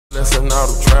That's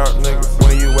another trap, nigga.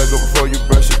 When you wake up before you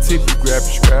brush your teeth, you grab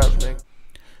your scrap, nigga.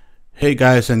 Hey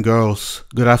guys and girls,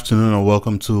 good afternoon and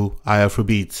welcome to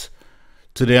Afrobeats.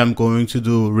 Today I'm going to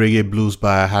do Reggae Blues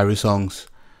by Harrysong.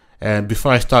 And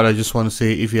before I start, I just want to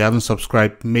say, if you haven't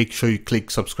subscribed, make sure you click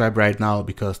subscribe right now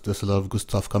because there's a lot of good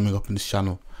stuff coming up in this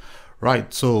channel.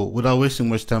 Right, so without wasting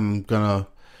much time, I'm gonna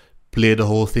play the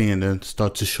whole thing and then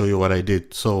start to show you what I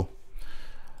did. So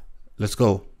let's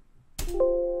go.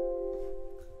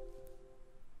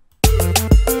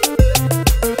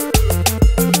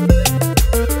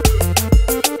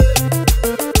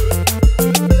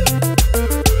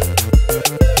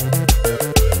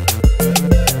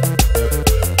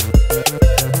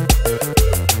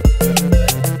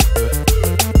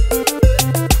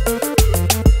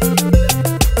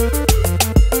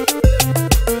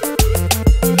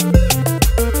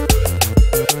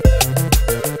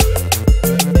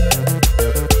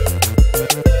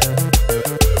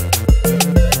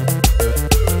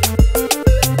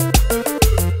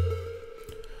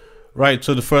 Right,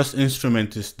 so the first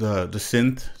instrument is the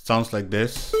synth. It sounds like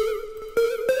this.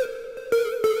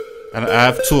 And I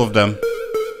have two of them.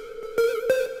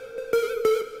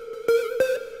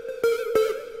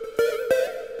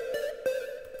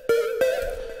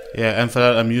 Yeah, and for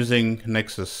that I'm using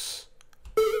Nexus.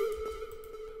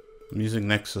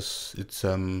 It's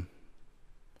I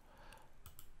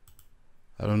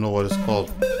don't know what it's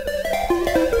called.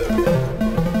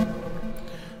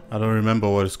 I don't remember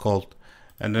what it's called.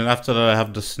 And then after that I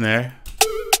have the snare.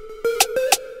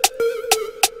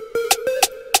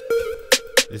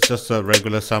 It's just a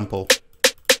regular sample.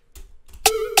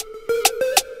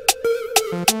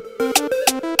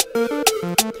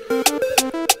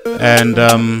 And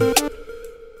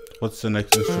what's the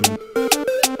next instrument?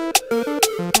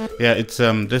 Yeah, it's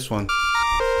this one.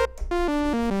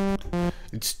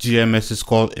 It's GMS, it's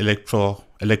called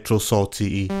Electro Saw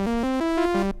TE.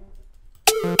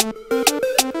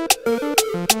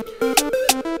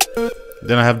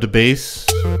 Then I have the bass.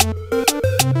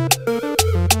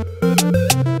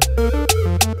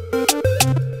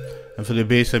 And for the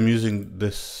bass I'm using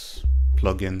this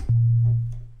plugin,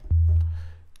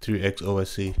 3X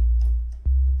OSC.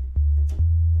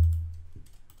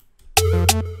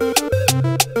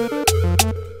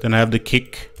 Then I have the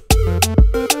kick.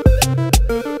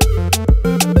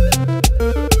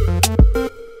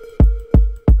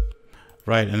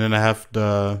 Right, and then I have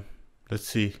the, let's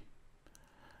see,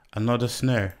 another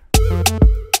snare.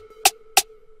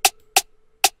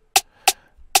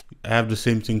 I have the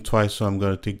same thing twice, so I'm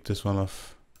gonna take this one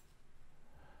off.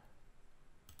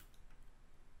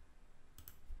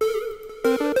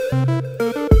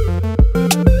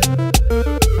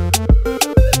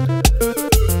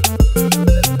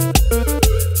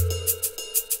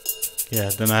 Yeah,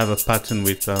 then I have a pattern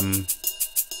with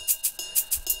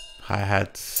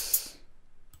hi-hats.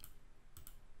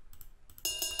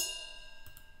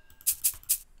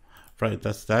 Right,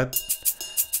 that's that.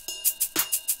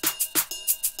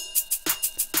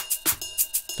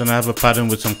 Then I have a pattern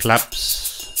with some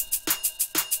claps.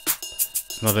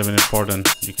 It's not even important.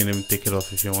 You can even take it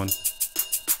off if you want.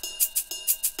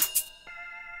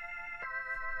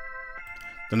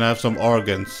 Then I have some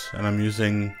organs and I'm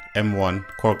using M1,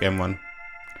 Korg M1.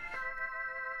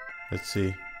 Let's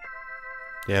see.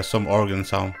 Yeah, some organ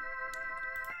sound.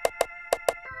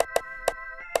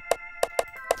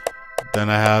 Then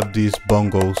I have these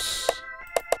bongos.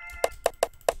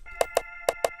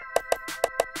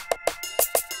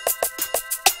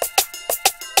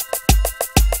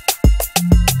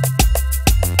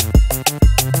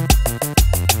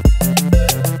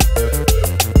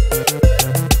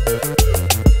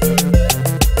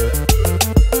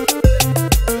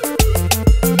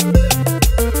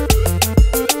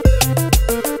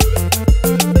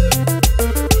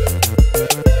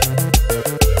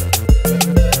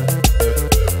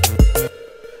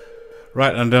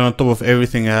 Right, and then on top of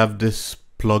everything I have this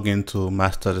plugin to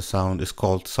master the sound. It's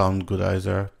called Sound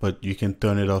Goodizer, but you can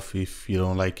turn it off if you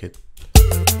don't like it.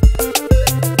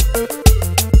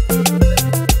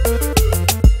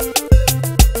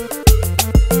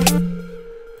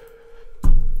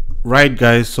 Right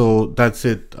guys, so that's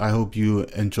it. I hope you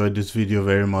enjoyed this video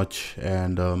very much,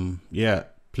 and yeah,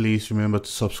 please remember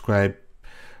to subscribe.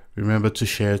 Remember to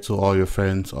share to all your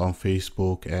friends on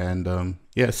Facebook, and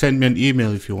yeah, send me an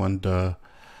email if you want the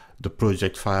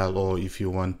project file, or if you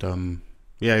want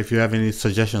yeah, if you have any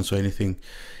suggestions or anything.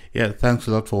 Yeah, thanks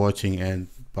a lot for watching, and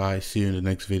bye. See you in the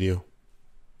next video.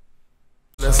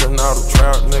 That's another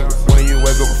trap, nigga. When you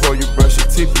wake up before you brush your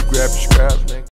teeth, you grab your scrap, nigga.